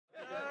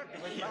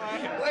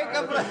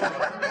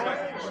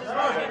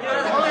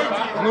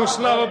Ну,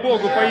 слава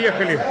богу,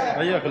 поехали.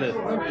 Поехали.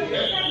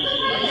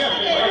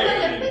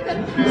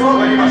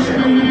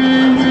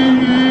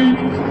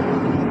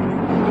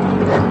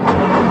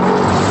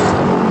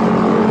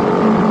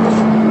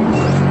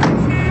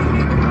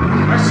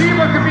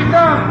 Спасибо,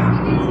 капитан.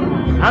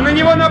 А на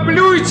него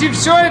наплюйте,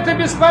 все это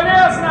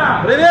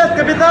бесполезно. Привет,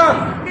 капитан.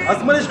 А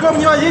с морячком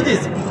не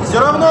водитесь. Все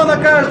равно он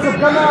окажется в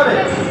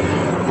канаве.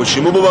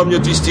 Почему бы вам не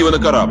отвезти его на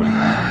корабль?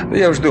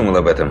 Я уж думал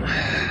об этом.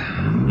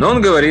 Но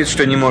он говорит,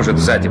 что не может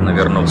затемно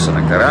вернуться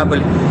на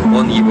корабль.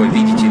 Он его,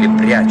 видите ли,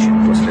 прячет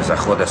после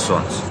захода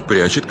солнца.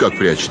 Прячет? Как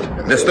прячет?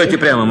 Да стойте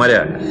прямо,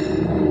 моряк.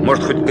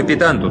 Может, хоть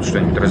капитан тут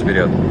что-нибудь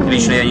разберет.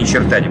 Лично я ни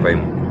черта не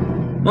пойму.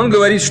 Он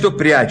говорит, что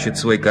прячет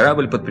свой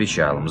корабль под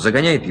причалом,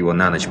 загоняет его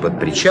на ночь под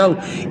причал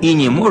и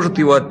не может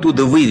его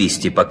оттуда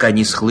вывести, пока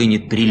не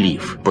схлынет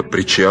прилив. Под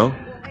причал?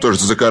 Что же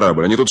за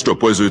корабль? Они тут что,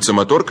 пользуются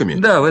моторками?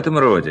 Да, в этом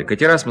роде.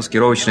 Катера с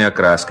маскировочной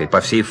окраской,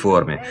 по всей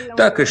форме.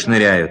 Так и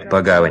шныряют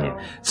по гавани.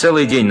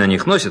 Целый день на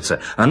них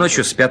носятся, а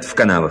ночью спят в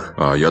канавах.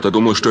 А я-то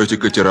думал, что эти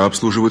катера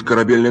обслуживают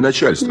корабельное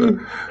начальство.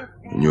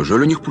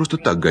 Неужели у них просто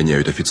так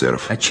гоняют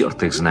офицеров? А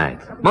черт их знает.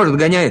 Может,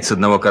 гоняет с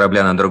одного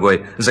корабля на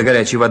другой за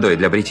горячей водой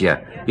для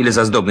бритья. Или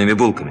за сдобными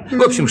булками.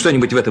 В общем,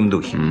 что-нибудь в этом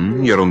духе.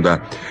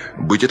 Ерунда.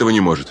 Быть этого не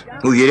может.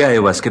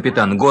 Уверяю вас,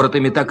 капитан, город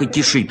ими так и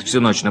кишит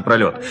всю ночь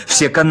напролет.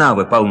 Все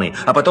канавы полны,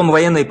 а потом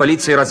военная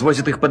полиция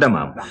развозит их по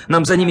домам.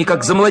 Нам за ними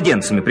как за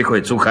младенцами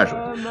приходится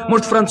ухаживать.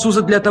 Может,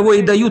 французы для того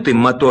и дают им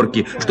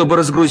моторки, чтобы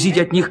разгрузить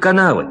от них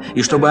канавы,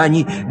 и чтобы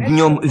они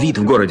днем вид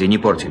в городе не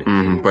портили.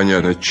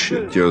 Понятно,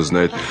 черт его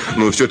знает.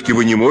 Но все-таки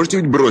вы не можете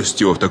ведь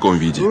бросить его в таком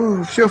виде?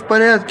 Все в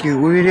порядке,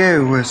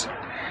 уверяю вас.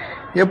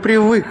 Я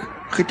привык,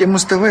 хотя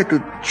мостовая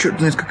тут черт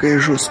знает какая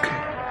жесткая.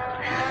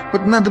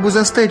 Вот надо бы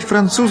заставить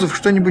французов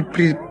что-нибудь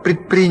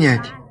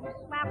предпринять.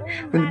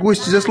 Вот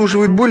гости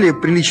заслуживают более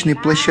приличной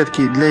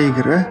площадки для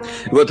игр, а?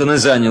 Вот он и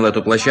занял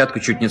эту площадку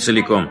чуть не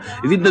целиком.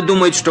 Видно,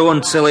 думает, что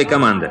он целая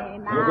команда.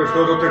 Ну-ка,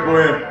 что тут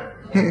такое?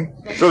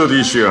 Что тут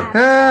еще?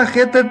 Ах,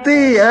 это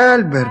ты,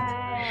 Альберт.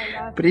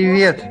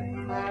 Привет.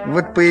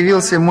 Вот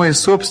появился мой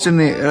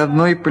собственный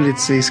родной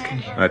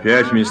полицейский.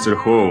 Опять мистер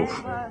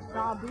Хоуф.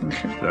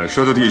 Так,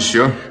 что тут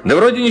еще? Да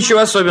вроде ничего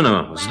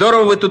особенного.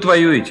 Здорово вы тут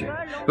воюете.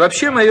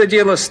 Вообще, мое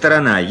дело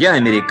сторона. Я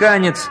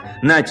американец.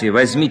 Нате,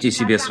 возьмите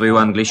себе своего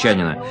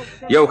англичанина.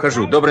 Я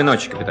ухожу. Доброй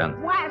ночи, капитан.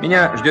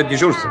 Меня ждет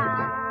дежурство,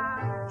 капитан.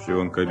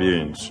 Чего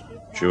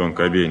он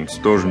кабенец?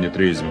 Тоже мне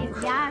трезвенник.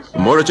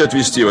 Можете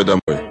отвезти его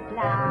домой?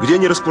 Где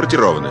они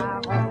расквартированы?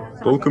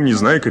 Толком не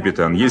знаю,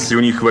 капитан. Есть ли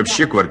у них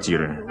вообще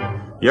квартиры?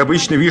 Я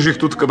обычно вижу их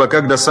тут в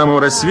кабаках до самого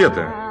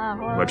рассвета.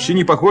 Вообще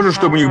не похоже,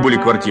 чтобы у них были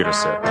квартиры,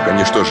 сэр. Так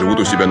они что, живут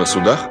у себя на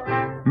судах?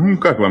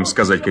 Как вам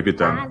сказать,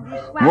 капитан?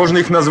 Можно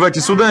их назвать и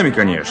судами,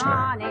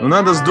 конечно. Но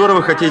надо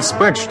здорово хотеть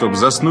спать, чтобы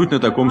заснуть на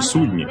таком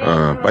судне.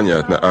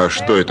 Понятно. А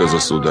что это за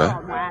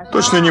суда?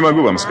 Точно не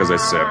могу вам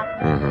сказать, сэр.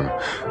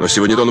 Но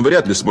сегодня-то он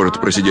вряд ли сможет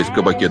просидеть в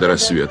кабаке до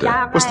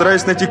рассвета.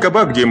 Постараюсь найти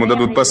кабак, где ему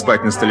дадут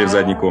поспать на столе в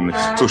задней комнате.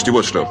 Слушайте,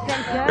 вот что.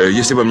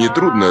 Если вам не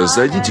трудно,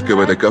 зайдите-ка в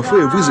это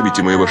кафе и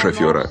вызовите моего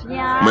шофера.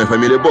 Моя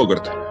фамилия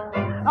Богарт.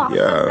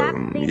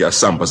 Я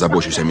сам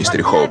позабочусь о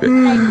мистере Хоупе.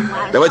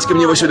 Давайте-ка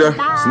мне его сюда.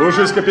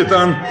 Слушаюсь,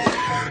 капитан.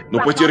 Ну,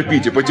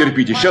 потерпите.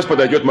 Сейчас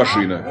подойдет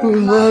машина.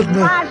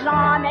 Ладно.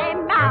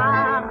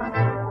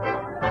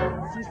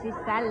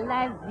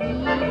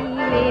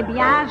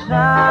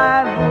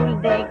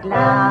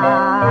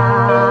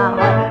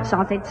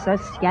 Sans être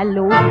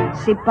socialo,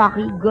 c'est pas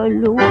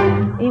rigolo.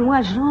 Et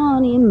moi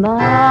j'en ai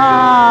marre.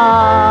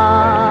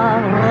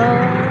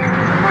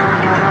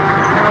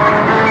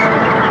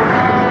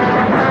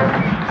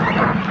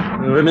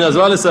 Вы меня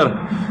звали, сэр?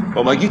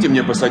 Помогите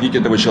мне посадить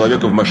этого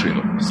человека в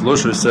машину.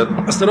 Слушаюсь, сэр.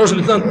 Осторожно,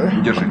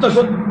 лейтенант.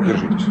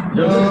 Держитесь.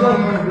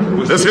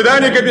 До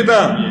свидания,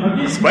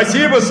 капитан.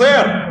 Спасибо,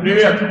 сэр.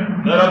 Привет.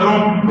 На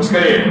аэродром.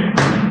 Поскорее.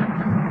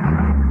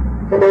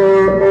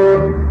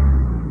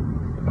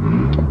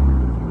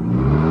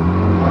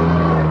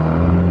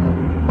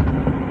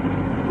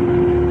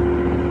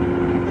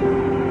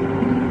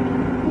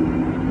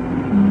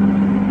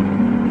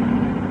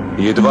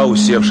 Едва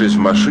усевшись в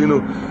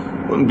машину,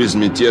 он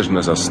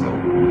безмятежно заснул.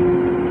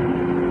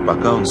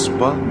 Пока он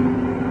спал,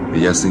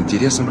 я с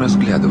интересом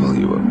разглядывал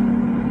его.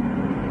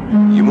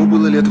 Ему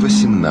было лет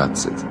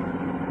 18.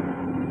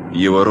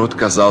 Его рот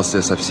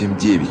казался совсем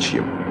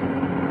девичьим.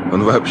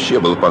 Он вообще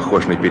был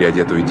похож на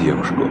переодетую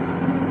девушку.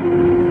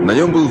 На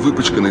нем был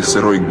выпачканный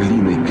сырой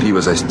глиной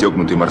криво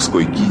застегнутый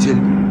морской китель,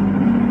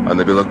 а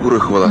на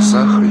белокурых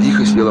волосах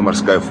лихо сидела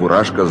морская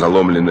фуражка,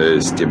 заломленная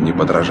с тем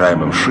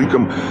неподражаемым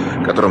шиком,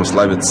 которым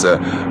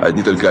славятся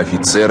одни только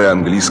офицеры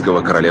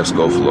английского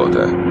королевского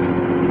флота.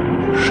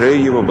 Шея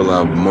его была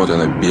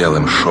обмотана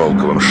белым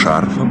шелковым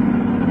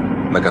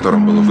шарфом, на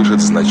котором был вышит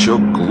значок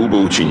клуба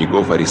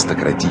учеников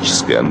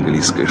аристократической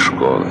английской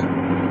школы.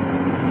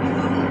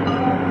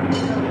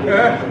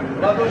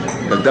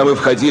 Когда мы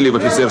входили в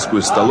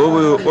офицерскую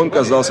столовую, он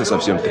казался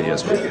совсем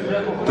трезвым,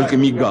 только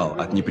мигал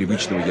от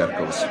непривычного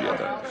яркого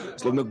света.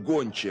 Словно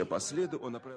гончая по следу, он